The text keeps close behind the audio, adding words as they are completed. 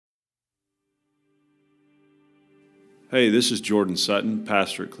Hey, this is Jordan Sutton,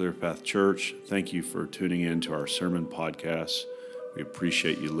 pastor at Clear Path Church. Thank you for tuning in to our sermon podcast. We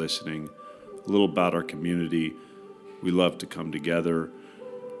appreciate you listening. A little about our community. We love to come together.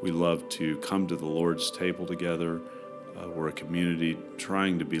 We love to come to the Lord's table together. We're a community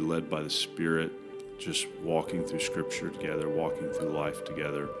trying to be led by the Spirit, just walking through Scripture together, walking through life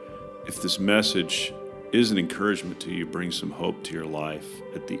together. If this message is an encouragement to you, bring some hope to your life,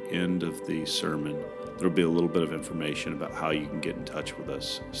 at the end of the sermon, there'll be a little bit of information about how you can get in touch with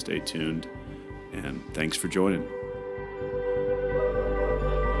us. Stay tuned, and thanks for joining.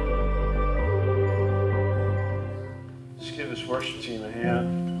 Let's give this worship team a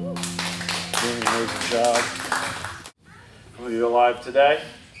hand. Doing an amazing job. Are you alive today?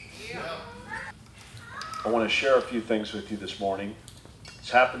 Yeah. I want to share a few things with you this morning. This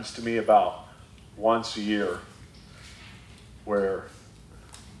happens to me about once a year, where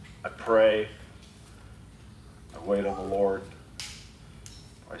I pray, I wait on the Lord.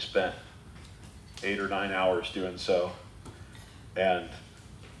 I spent 8 or 9 hours doing so, and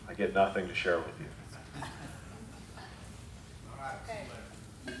I get nothing to share with you.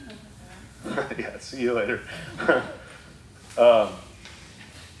 Yeah, see you later.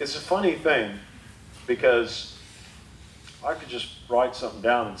 It's a funny thing, because I could just write something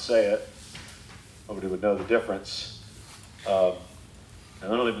down and say it. Nobody would know the difference. And I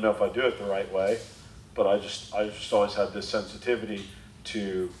don't even know if I do it the right way, but I just always had this sensitivity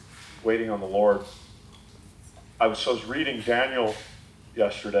to waiting on the Lord. I was reading Daniel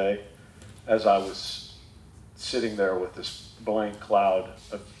yesterday as I was sitting there with this blank cloud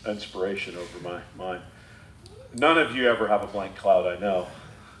of inspiration over my mind. None of you ever have a blank cloud, I know.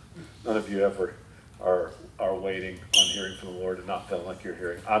 None of you ever are waiting on hearing from the Lord and not feeling like you're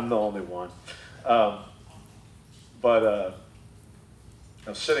hearing. I'm the only one. But I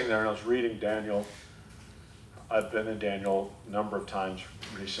was sitting there and I was reading Daniel. I've been in Daniel a number of times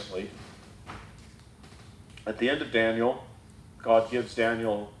recently. At the end of Daniel, God gives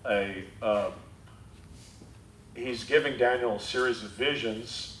Daniel he's giving Daniel a series of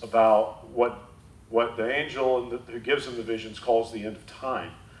visions about what the angel who gives him the visions calls the end of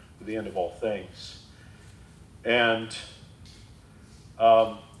time, the end of all things. And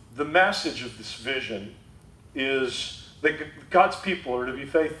the message of this vision is that God's people are to be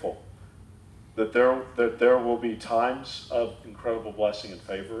faithful, that there will be times of incredible blessing and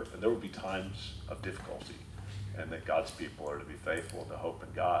favor, and there will be times of difficulty, and that God's people are to be faithful and to hope in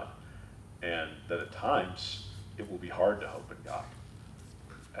God, and that at times it will be hard to hope in God.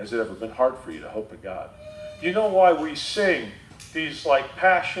 Has it ever been hard for you to hope in God? Do you know why we sing these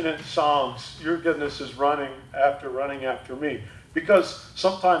passionate songs? Your goodness is running after me. Because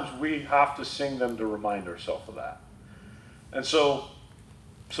sometimes we have to sing them to remind ourselves of that. And so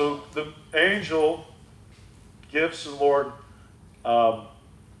the angel gives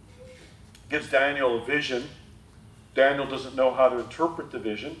gives Daniel a vision. Daniel doesn't know how to interpret the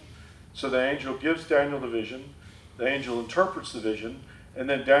vision. So the angel gives Daniel the vision. The angel interprets the vision. And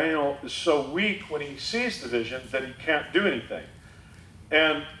then Daniel is so weak when he sees the vision that he can't do anything.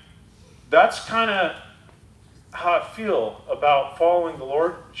 And that's kind of how I feel about following the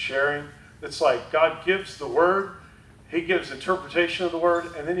Lord, sharing. It's like God gives the word, he gives interpretation of the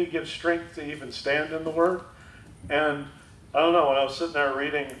word, and then he gives strength to even stand in the word. And I don't know, when I was sitting there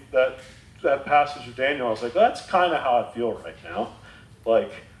reading that passage of Daniel, I was like, that's kind of how I feel right now.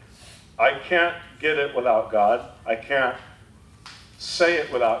 I can't get it without God. I can't say it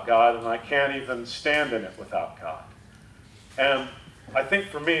without God, and I can't even stand in it without God. And I think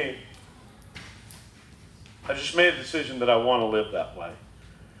for me, I just made a decision that I want to live that way.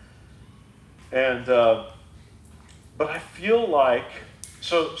 And, but I feel like,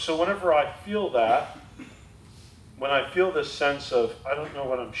 so whenever I feel that, when I feel this sense of, I don't know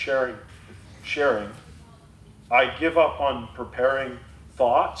what I'm sharing, I give up on preparing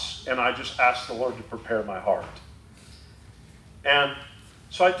thoughts, and I just ask the Lord to prepare my heart. And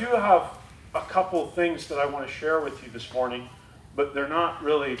so I do have a couple of things that I want to share with you this morning, but they're not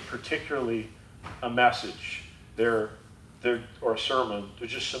really particularly a message. They're or a sermon. They're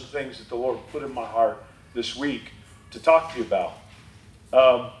just some things that the Lord put in my heart this week to talk to you about.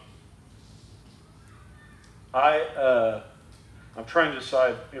 I'm trying to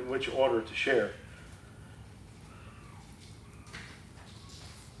decide in which order to share.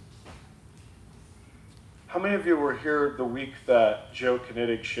 How many of you were here the week that Joe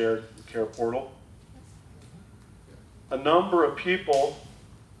Knidig shared the Care Portal? A number of people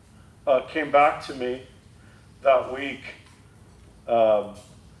came back to me that week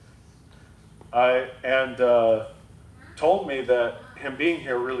told me that him being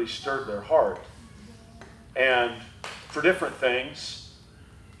here really stirred their heart. And for different things.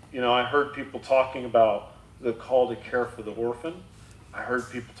 I heard people talking about the call to care for the orphan. I heard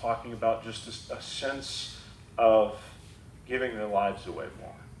people talking about just a sense of giving their lives away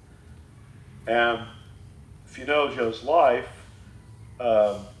more. And if you know Joe's life,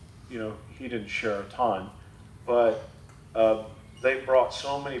 he didn't share a ton, but they brought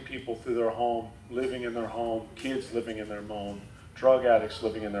so many people through their home, living in their home, kids living in their home, drug addicts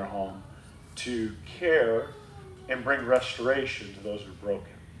living in their home, to care and bring restoration to those who are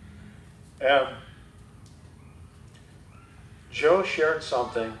broken. And Joe shared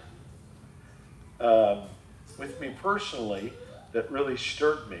something with me personally that really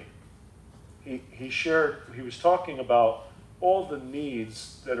stirred me. He was talking about all the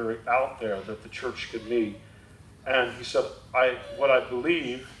needs that are out there that the church could meet. And he said, what I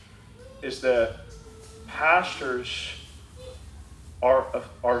believe is that pastors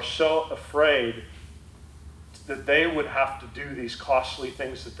are so afraid that they would have to do these costly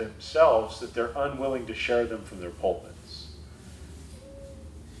things themselves that they're unwilling to share them from their pulpits.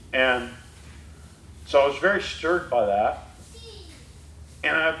 And so I was very stirred by that.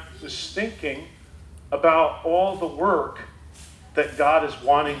 And I was thinking about all the work that God is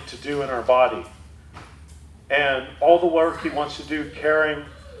wanting to do in our body. And all the work he wants to do, caring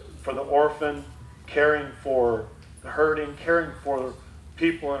for the orphan, caring for the hurting, caring for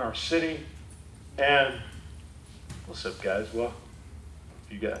people in our city. And what's up, guys? Well,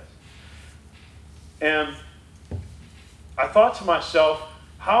 you guys. And I thought to myself,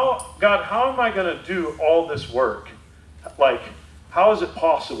 God, how am I going to do all this work? Like, how is it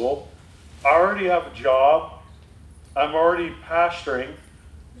possible? I already have a job. I'm already pastoring.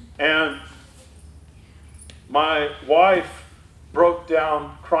 And my wife broke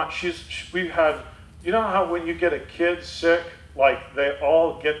down crying. You know how when you get a kid sick, like they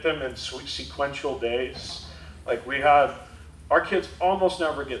all get them in sequential days? Like our kids almost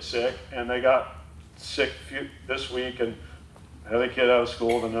never get sick, and they got sick this week, and another kid out of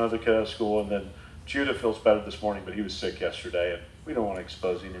school, and another kid out of school, and then Judah feels better this morning, but he was sick yesterday, and we don't want to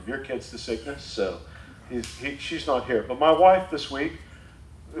expose any of your kids to sickness, so she's not here. But my wife this week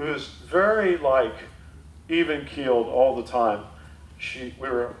was very even-keeled all the time. We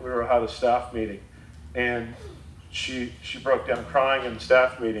were at a staff meeting, and she broke down crying in the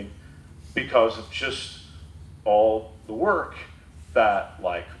staff meeting because of just all the work that,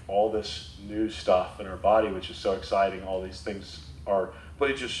 all this new stuff in her body, which is so exciting, all these things are, but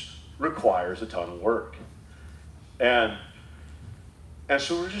it just requires a ton of work. And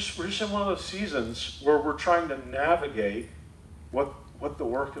so we're just in one of those seasons where we're trying to navigate what the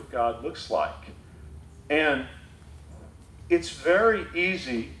work of God looks like. And it's very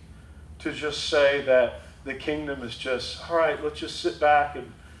easy to just say that the kingdom is just, all right, let's just sit back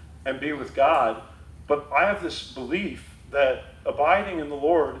and be with God. But I have this belief that abiding in the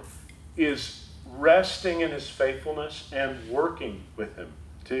Lord is resting in his faithfulness and working with him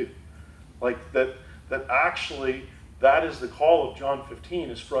too. That actually, that is the call of John 15,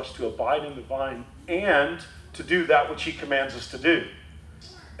 is for us to abide in the vine and to do that which he commands us to do.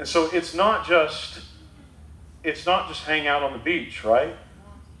 And so it's not just hang out on the beach, right?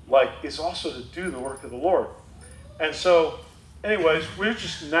 It's also to do the work of the Lord. And so, anyways, we're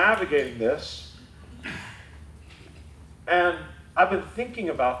just navigating this. And I've been thinking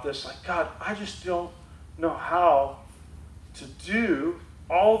about this, God, I just don't know how to do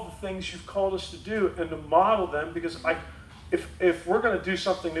all the things you've called us to do and to model them, because if we're going to do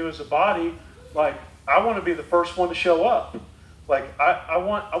something new as a body, I want to be the first one to show up. I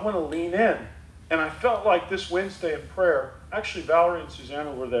want to lean in. And I felt like this Wednesday in prayer, actually Valerie and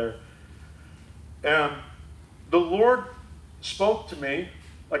Susanna were there, and the Lord spoke to me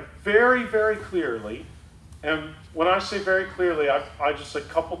very, very clearly. And when I say very clearly, I just a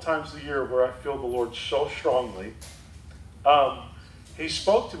couple times a year where I feel the Lord so strongly. He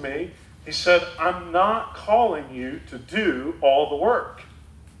spoke to me. He said, I'm not calling you to do all the work.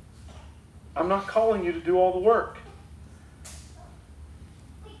 I'm not calling you to do all the work.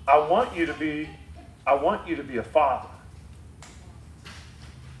 I want you to be a father.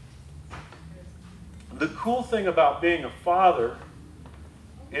 The cool thing about being a father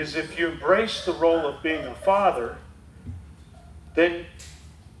is if you embrace the role of being a father, then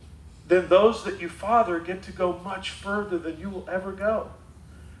those that you father get to go much further than you will ever go.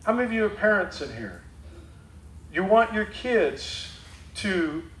 How many of you are parents in here? You want your kids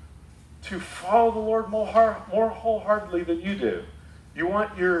to follow the Lord more wholeheartedly than you do. You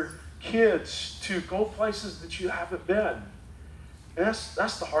want your kids to go places that you haven't been. And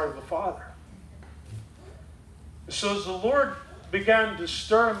that's the heart of the Father. So as the Lord began to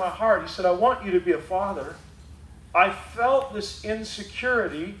stir in my heart, he said, I want you to be a father, I felt this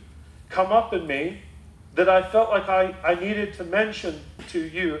insecurity come up in me that I felt like I needed to mention to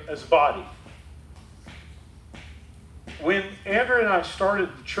you as a body. When Andrew and I started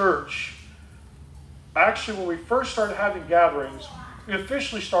the church, actually when we first started having gatherings, we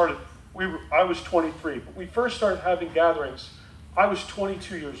officially started, I was 23, but we first started having gatherings, I was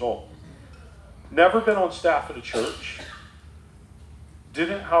 22 years old. Never been on staff at a church.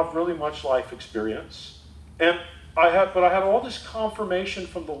 Didn't have really much life experience. And I had all this confirmation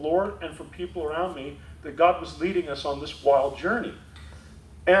from the Lord and from people around me that God was leading us on this wild journey.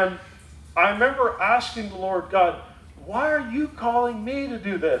 And I remember asking the Lord, God, why are you calling me to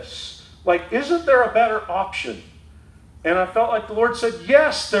do this? Like, isn't there a better option? And I felt like the Lord said,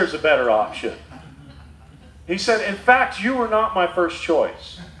 yes, there's a better option. He said, in fact, you were not my first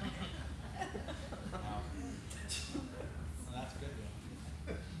choice.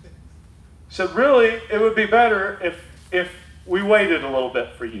 He said, really, it would be better if we waited a little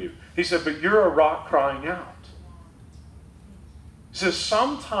bit for you. He said, but you're a rock crying out. He says,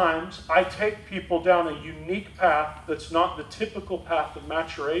 sometimes I take people down a unique path that's not the typical path of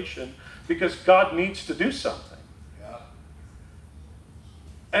maturation because God needs to do something. Yeah.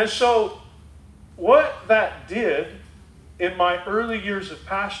 And so what that did in my early years of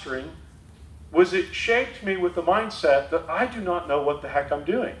pastoring was it shaped me with the mindset that I do not know what the heck I'm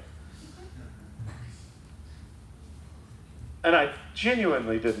doing. And I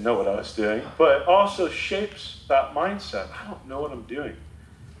genuinely didn't know what I was doing, but it also shapes that mindset. I don't know what I'm doing.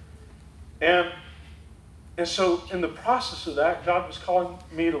 And so in the process of that, God was calling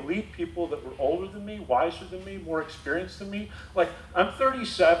me to lead people that were older than me, wiser than me, more experienced than me. Like, I'm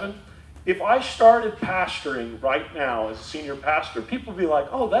 37. If I started pastoring right now as a senior pastor, people would be like,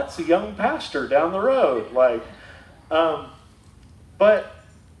 oh, that's a young pastor down the road. Like, but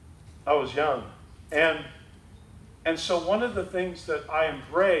I was young. And so one of the things that I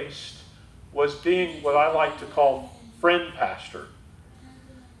embraced was being what I like to call friend pastor.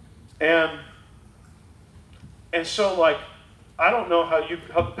 And so, like, I don't know how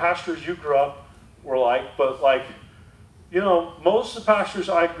the pastors you grew up were like, but, like, you know, most of the pastors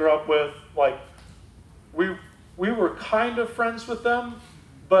I grew up with, like, we were kind of friends with them,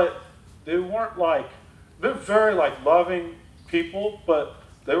 but they weren't like, they're very, like, loving people, but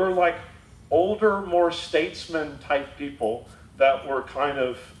they were like older, more statesman type people that were kind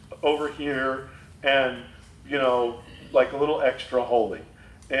of over here and, you know, like a little extra holy.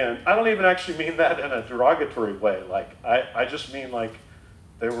 And I don't even actually mean that in a derogatory way. Like, I just mean like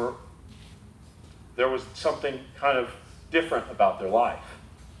there was something kind of different about their life.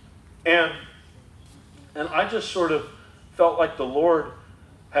 And I just sort of felt like the Lord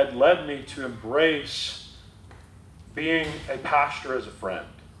had led me to embrace being a pastor as a friend.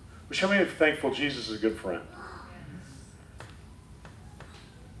 Which, how many are thankful Jesus is a good friend?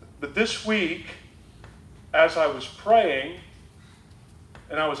 But this week, as I was praying,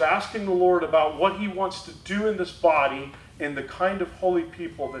 and I was asking the Lord about what He wants to do in this body and the kind of holy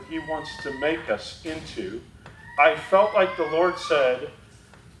people that He wants to make us into, I felt like the Lord said,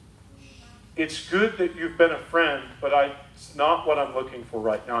 it's good that you've been a friend, but it's not what I'm looking for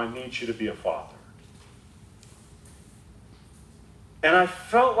right now. I need you to be a father. And I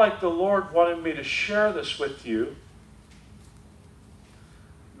felt like the Lord wanted me to share this with you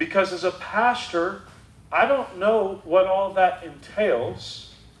because as a pastor, I don't know what all that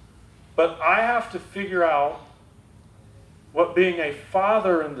entails, but I have to figure out what being a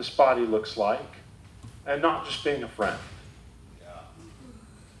father in this body looks like and not just being a friend. Yeah.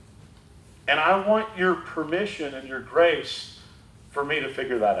 And I want your permission and your grace for me to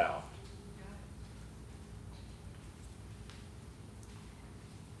figure that out.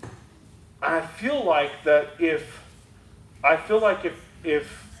 I feel like if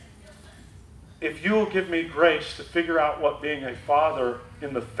you will give me grace to figure out what being a father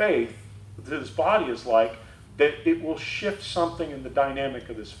in the faith to this body is like, that it will shift something in the dynamic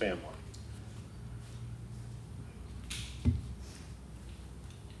of this family.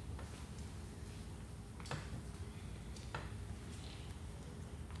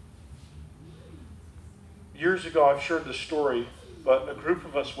 Years ago, I've shared this story, but a group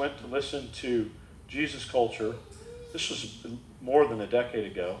of us went to listen to Jesus Culture. This was more than a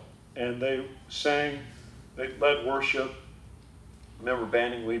decade ago. And they sang, they led worship. I remember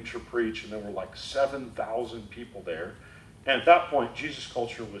banding Leaps or Preach, and there were like 7,000 people there. And at that point, Jesus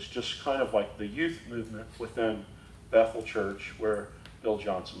Culture was just kind of like the youth movement within Bethel Church, where Bill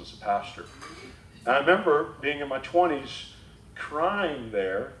Johnson was a pastor. And I remember being in my 20s, crying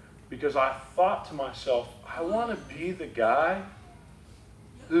there, because I thought to myself, I want to be the guy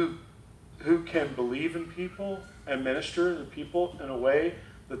who who can believe in people and minister to people in a way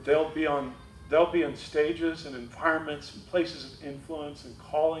that they'll be in stages and environments and places of influence and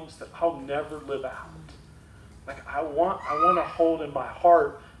callings that I'll never live out. Like I want to hold in my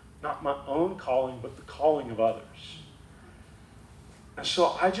heart not my own calling, but the calling of others. And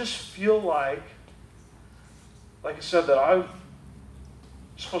so I just feel like I said, that I'm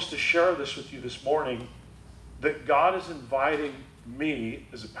supposed to share this with you this morning, that God is inviting me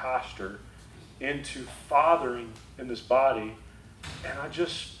as a pastor into fathering in this body, and I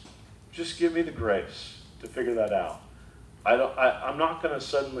just give me the grace to figure that out. I'm not going to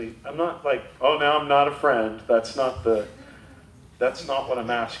suddenly, I'm not like, oh, now I'm not a friend. That's not what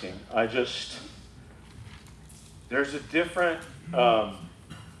I'm asking. There's a different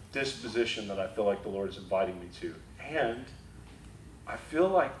disposition that I feel like the Lord is inviting me to. And I feel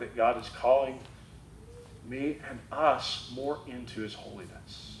like that God is calling me and us more into his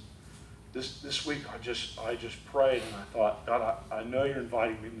holiness. This week I just prayed and I thought, God, I know you're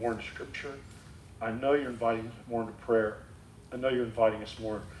inviting me more into Scripture. I know you're inviting me more into prayer. I know you're inviting us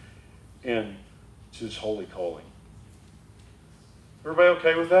more into his holy calling. Everybody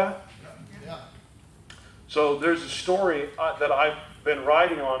okay with that? Yeah. So there's a story that I've been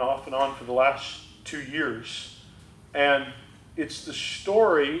writing on off and on for the last 2 years. And it's the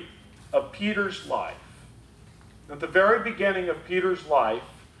story of Peter's life. At the very beginning of Peter's life,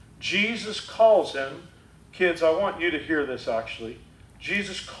 Jesus calls him, kids, I want you to hear this actually.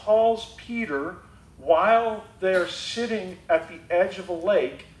 Jesus calls Peter while they're sitting at the edge of a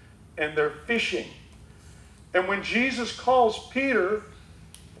lake and they're fishing. And when Jesus calls Peter,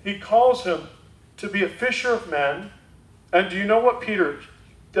 he calls him to be a fisher of men. And do you know what Peter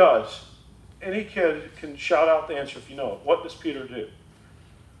does? Any kid can shout out the answer if you know it. What does Peter do?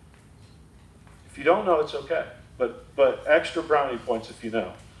 If you don't know, it's okay. But extra brownie points if you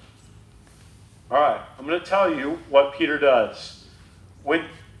know. All right, I'm going to tell you what Peter does. When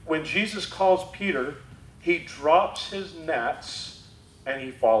Jesus calls Peter, he drops his nets and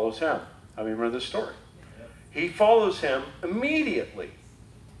he follows him. I remember this story. He follows him immediately.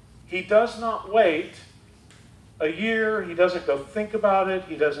 He does not wait a year. He doesn't go think about it.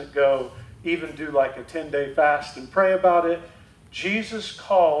 He doesn't go even do like a 10-day fast and pray about it. Jesus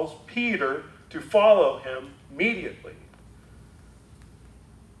calls Peter to follow him immediately.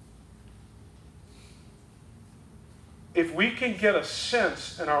 If we can get a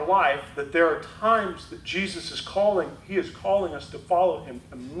sense in our life that there are times that Jesus is calling, he is calling us to follow him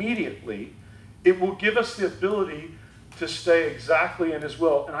immediately, it will give us the ability to stay exactly in his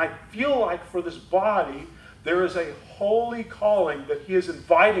will. And I feel like for this body, there is a holy calling that he is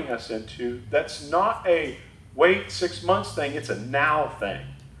inviting us into that's not a wait 6 months thing, it's a now thing.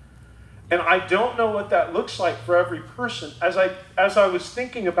 And I don't know what that looks like for every person. As I was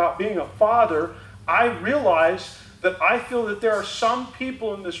thinking about being a father, I realized that I feel that there are some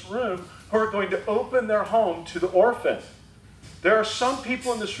people in this room who are going to open their home to the orphan. There are some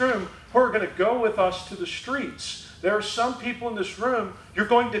people in this room who are going to go with us to the streets. There are some people in this room, you're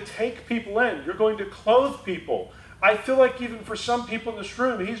going to take people in. You're going to clothe people. I feel like even for some people in this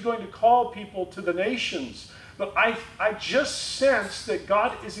room, he's going to call people to the nations. But I just sense that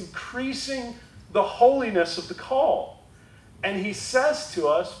God is increasing the holiness of the call. And he says to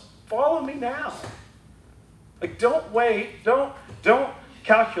us, follow me now. Like, don't wait, don't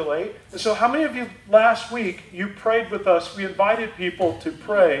calculate. And so how many of you last week, you prayed with us, we invited people to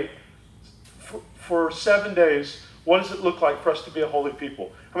pray for 7 days. What does it look like for us to be a holy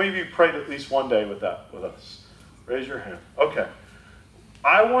people? How many of you prayed at least one day with us? Raise your hand. Okay.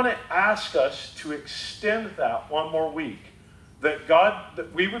 I want to ask us to extend that one more week.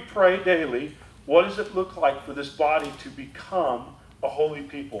 That we would pray daily, what does it look like for this body to become a holy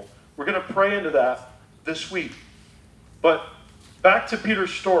people? We're going to pray into that this week. But back to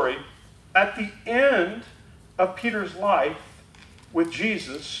Peter's story. At the end of Peter's life with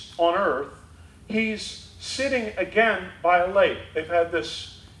Jesus on earth, he's sitting again by a lake. They've had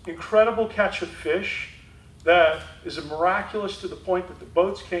this incredible catch of fish that is miraculous to the point that the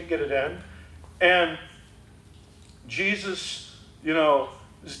boats can't get it in. And Jesus,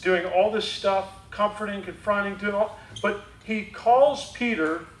 is doing all this stuff, comforting, confronting, doing all. But he calls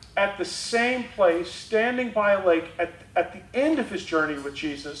Peter at the same place, standing by a lake at the end of his journey with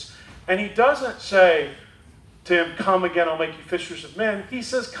Jesus. And he doesn't say to him, come again, I'll make you fishers of men. He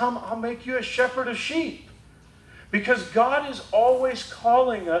says, come, I'll make you a shepherd of sheep. Because God is always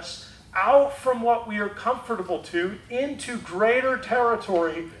calling us out from what we are comfortable to into greater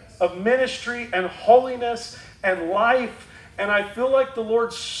territory of ministry and holiness and life. And I feel like the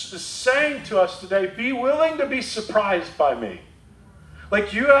Lord is saying to us today, be willing to be surprised by me.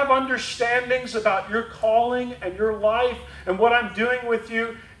 Like you have understandings about your calling and your life and what I'm doing with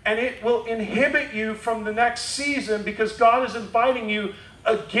you, and it will inhibit you from the next season because God is inviting you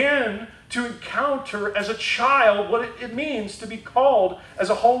again to encounter as a child what it means to be called as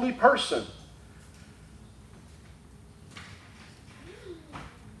a holy person.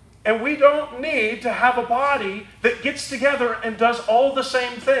 And we don't need to have a body that gets together and does all the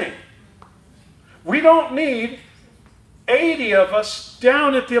same thing. We don't need 80 of us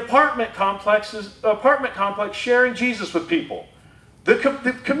down at the apartment complex sharing Jesus with people. The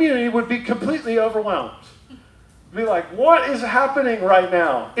community would be completely overwhelmed. Be like, what is happening right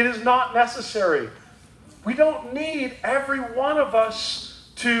now? It is not necessary. We don't need every one of us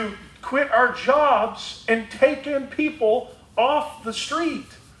to quit our jobs and take in people off the street.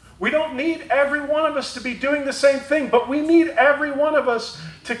 We don't need every one of us to be doing the same thing, but we need every one of us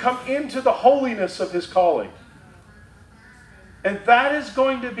to come into the holiness of His calling. And that is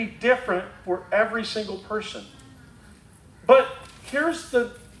going to be different for every single person. But here's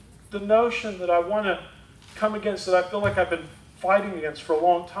the notion that I want to come against, that I feel like I've been fighting against for a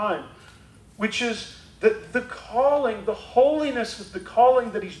long time, which is that the calling, the holiness of the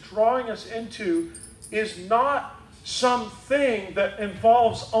calling that He's drawing us into is not something that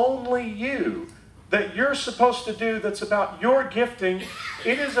involves only you, that you're supposed to do, that's about your gifting.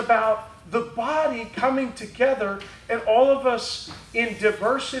 It is about the body coming together and all of us in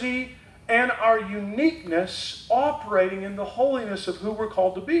diversity and our uniqueness operating in the holiness of who we're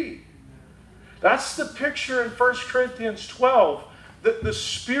called to be. That's the picture in 1 Corinthians 12, that the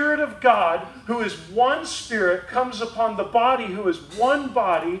Spirit of God, who is one Spirit, comes upon the body, who is one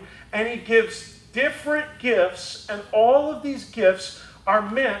body, and He gives different gifts, and all of these gifts are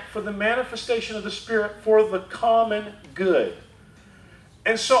meant for the manifestation of the Spirit for the common good.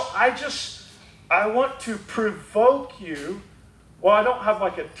 And so I want to provoke you. Well, I don't have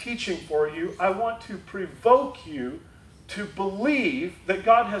like a teaching for you. I want to provoke you to believe that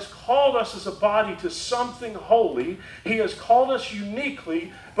God has called us as a body to something holy. He has called us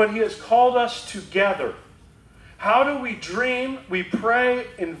uniquely, but He has called us together. How do we dream, we pray,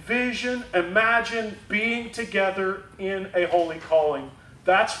 envision, imagine being together in a holy calling?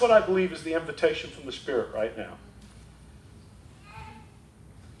 That's what I believe is the invitation from the Spirit right now.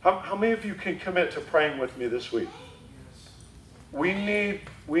 How many of you can commit to praying with me this week? We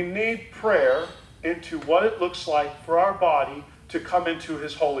need prayer into what it looks like for our body to come into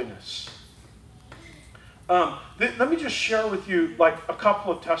His holiness. Let me just share with you like a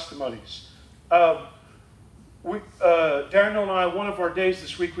couple of testimonies. Daniel and I, one of our days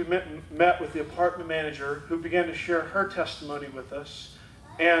this week, we met with the apartment manager who began to share her testimony with us.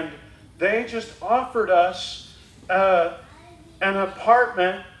 And they just offered us an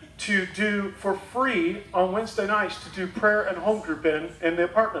apartment to do for free on Wednesday nights to do prayer and home group in the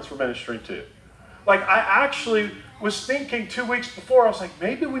apartments we're ministering to. Like, I actually was thinking 2 weeks before, I was like,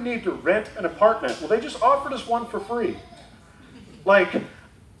 maybe we need to rent an apartment. Well, they just offered us one for free.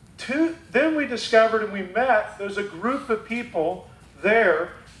 Then we discovered and we met, there's a group of people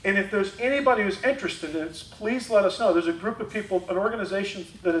there, and if there's anybody who's interested in this, please let us know. There's a group of people, an organization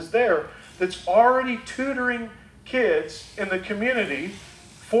that is there that's already tutoring kids in the community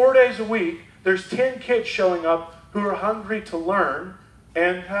 4 days a week. There's 10 kids showing up who are hungry to learn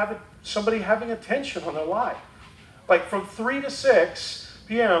and have somebody having attention on their life. Like from 3 to 6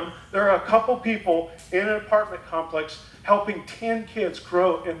 p.m., there are a couple people in an apartment complex helping 10 kids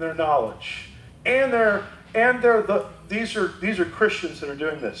grow in their knowledge. And these are Christians that are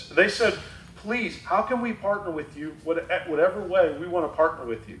doing this. They said, please, how can we partner with you? Whatever way, we want to partner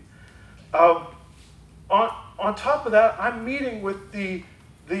with you. On top of that, I'm meeting with the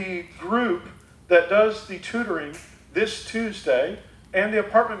group that does the tutoring this Tuesday and the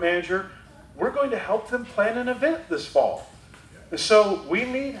apartment manager. We're going to help them plan an event this fall. And so we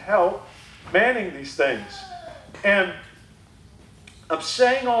need help manning these things. And I'm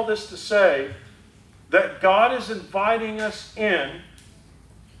saying all this to say that God is inviting us in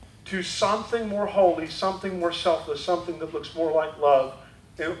to something more holy, something more selfless, something that looks more like love.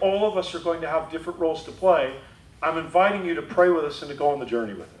 And all of us are going to have different roles to play. I'm inviting you to pray with us and to go on the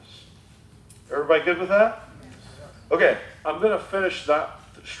journey with us. Everybody good with that? Okay, I'm going to finish that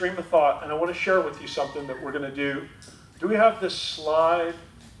stream of thought, and I want to share with you something that we're going to do. Do we have this slide?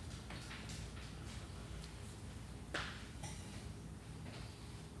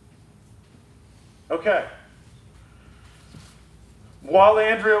 Okay. While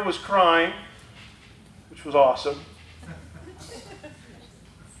Andrea was crying, which was awesome,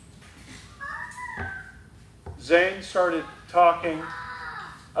 Zane started talking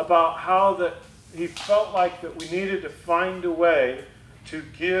about how that he felt like that we needed to find a way to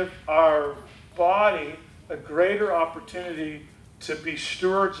give our body a greater opportunity to be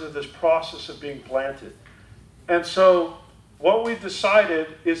stewards of this process of being planted. And so what we've decided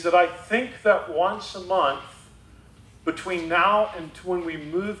is that I think that once a month, between now and when we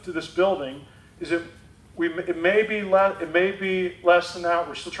move to this building, it may be less than that.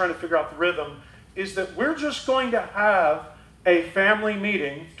 We're still trying to figure out the rhythm. Is that we're just going to have a family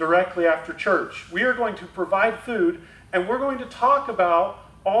meeting directly after church. We are going to provide food, and we're going to talk about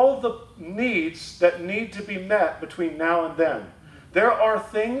all the needs that need to be met between now and then. There are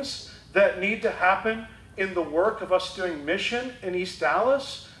things that need to happen in the work of us doing mission in East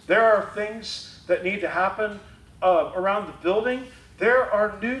Dallas. There are things that need to happen around the building. There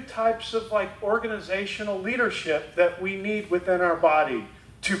are new types of organizational leadership that we need within our body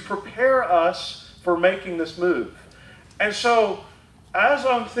to prepare us for making this move. And so, as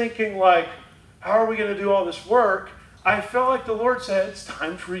I'm thinking how are we going to do all this work? I felt like the Lord said, it's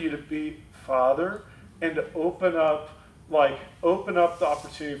time for you to be Father and to open up the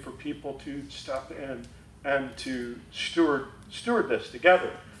opportunity for people to step in and to steward this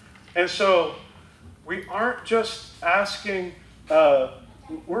together. And so, we aren't just asking,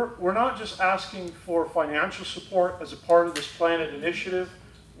 we're not just asking for financial support as a part of this Planet Initiative.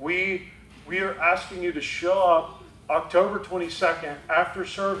 We are asking you to show up October 22nd after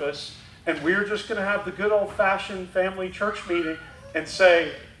service, and we're just going to have the good old-fashioned family church meeting and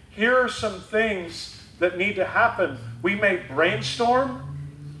say, here are some things that need to happen. We may brainstorm.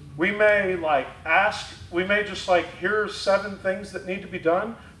 We may ask. We may just here are 7 things that need to be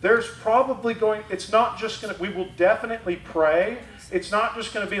done. There's probably it's not just going to, we will definitely pray. It's not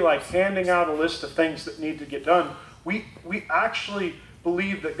just going to be handing out a list of things that need to get done. We actually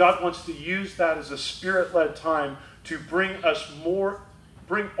believe that God wants to use that as a Spirit-led time to bring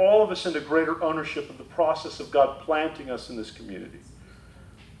all of us into greater ownership of the process of God planting us in this community.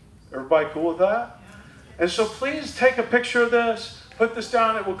 Everybody cool with that? And so please take a picture of this, put this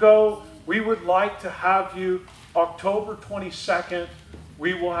down, it will go. We would like to have you October 22nd.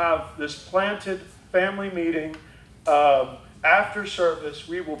 We will have this planted family meeting. After service,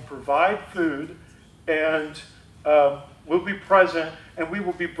 we will provide food, and we'll be present, and we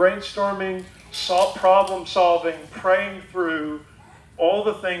will be brainstorming, problem solving, praying through all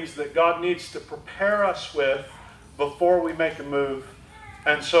the things that God needs to prepare us with before we make a move.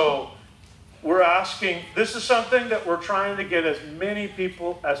 And so we're asking, this is something that we're trying to get as many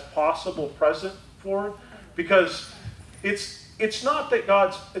people as possible present for, because it's not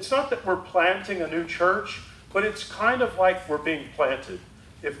that we're planting a new church, but it's kind of like we're being planted.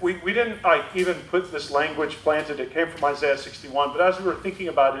 If we didn't even put this language planted, it came from Isaiah 61, but as we were thinking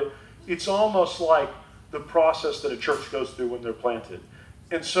about it, it's almost like the process that a church goes through when they're planted.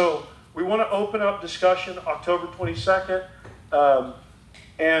 And so we want to open up discussion October 22nd,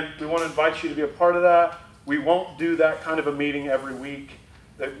 and we want to invite you to be a part of that. We won't do that kind of a meeting every week.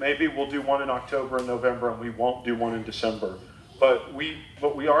 That maybe we'll do one in October and November, and we won't do one in December. But we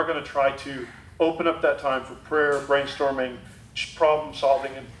are going to try to open up that time for prayer, brainstorming, problem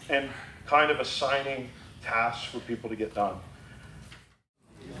solving, and kind of assigning tasks for people to get done.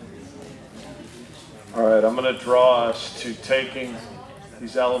 All right, I'm going to draw us to taking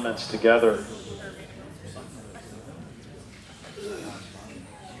these elements together.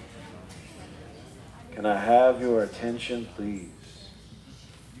 Can I have your attention, please?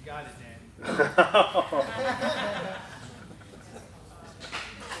 You got it, Dan.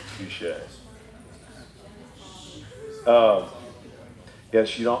 Touche.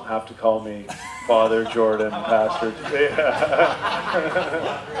 Yes, you don't have to call me Father Jordan, Pastor.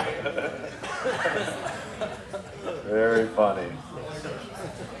 Very funny.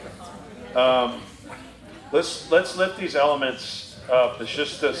 Let's lift these elements up. It's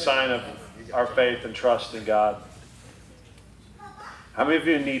just a sign of our faith and trust in God. How many of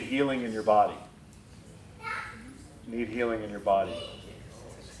you need healing in your body? Need healing in your body?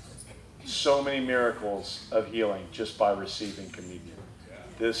 So many miracles of healing just by receiving communion.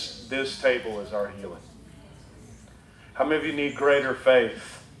 This table is our healing. How many of you need greater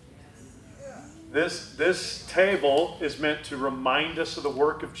faith? This table is meant to remind us of the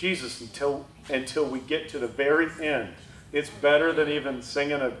work of Jesus until we get to the very end. It's better than even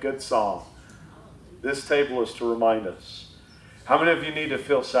singing a good song. This table is to remind us. How many of you need to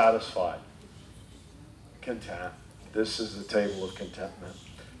feel satisfied? Content. This is the table of contentment.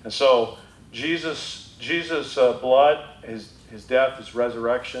 And so Jesus' blood, his death, his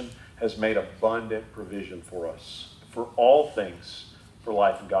resurrection has made abundant provision for us, for all things, for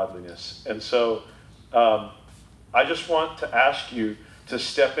life and godliness. And so I just want to ask you to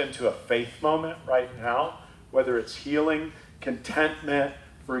step into a faith moment right now, whether it's healing contentment,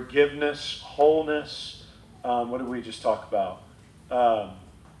 forgiveness, wholeness. What did we just talk about?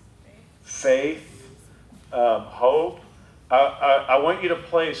 Faith, hope. I want you to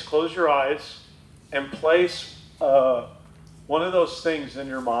close your eyes and place one of those things in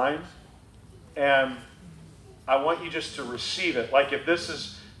your mind, and I want you just to receive it. Like if this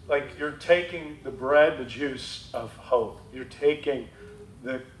is, like you're taking the bread, the juice of hope. You're taking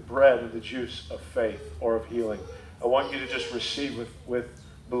the bread and the juice of faith or of healing. I want you to just receive with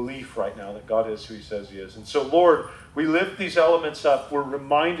belief right now that God is who he says he is. And so, Lord, we lift these elements up. We're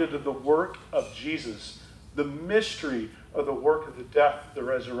reminded of the work of Jesus, the mystery of the work of the death, the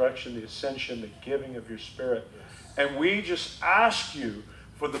resurrection, the ascension, the giving of your Spirit. And we just ask you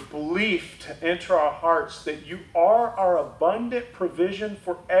for the belief to enter our hearts that you are our abundant provision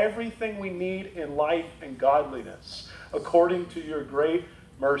for everything we need in life and godliness, according to your great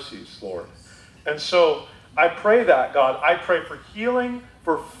mercies, Lord. And so I pray that, God. I pray for healing,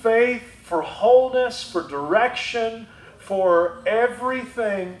 for faith, for wholeness, for direction, for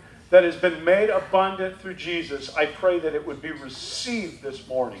everything that has been made abundant through Jesus. I pray that it would be received this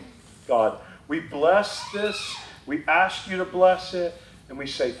morning, God. We bless this. We ask you to bless it. And we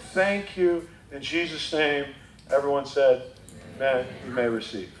say thank you. In Jesus' name, everyone said, amen. You may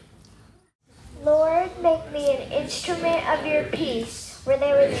receive. Lord, make me an instrument of your peace. Where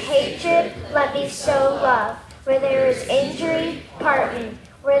there is hatred, let me sow love. Where there is injury, pardon.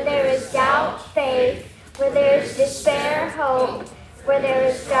 Where there is doubt, faith. Where there is despair, hope. Where there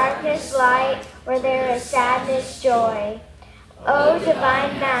is darkness, light. Where there is sadness, joy. O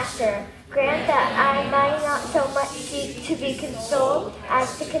divine Master, grant that I might not so much seek to be consoled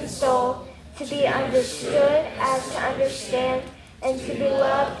as to console, to be understood as to understand, and to be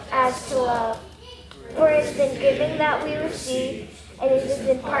loved as to love. For it is in giving that we receive, and it is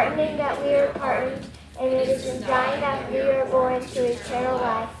in pardoning that we are pardoned, and it is in dying that we are born to eternal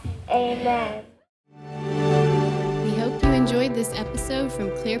life. Amen. We hope you enjoyed this episode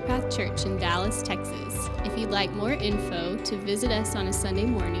from Clear Path Church in Dallas, Texas. If you'd like more info, to visit us on a Sunday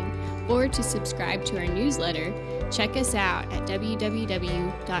morning, or to subscribe to our newsletter, check us out at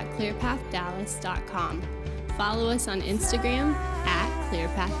www.clearpathdallas.com. Follow us on Instagram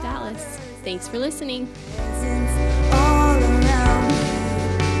 @ClearPathDallas. Thanks for listening.